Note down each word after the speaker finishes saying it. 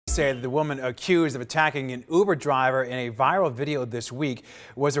Say that the woman accused of attacking an Uber driver in a viral video this week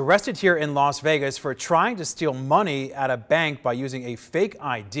was arrested here in Las Vegas for trying to steal money at a bank by using a fake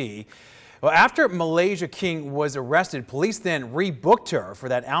ID. Well, after Malaysia King was arrested, police then rebooked her for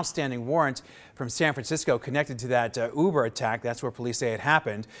that outstanding warrant from San Francisco connected to that Uber attack. That's where police say it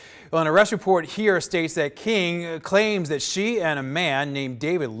happened. Well, an arrest report here states that King claims that she and a man named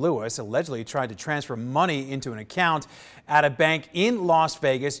David Lewis allegedly tried to transfer money into an account at a bank in Las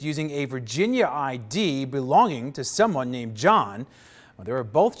Vegas using a Virginia ID belonging to someone named John. Well, they were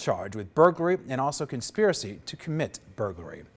both charged with burglary and also conspiracy to commit burglary.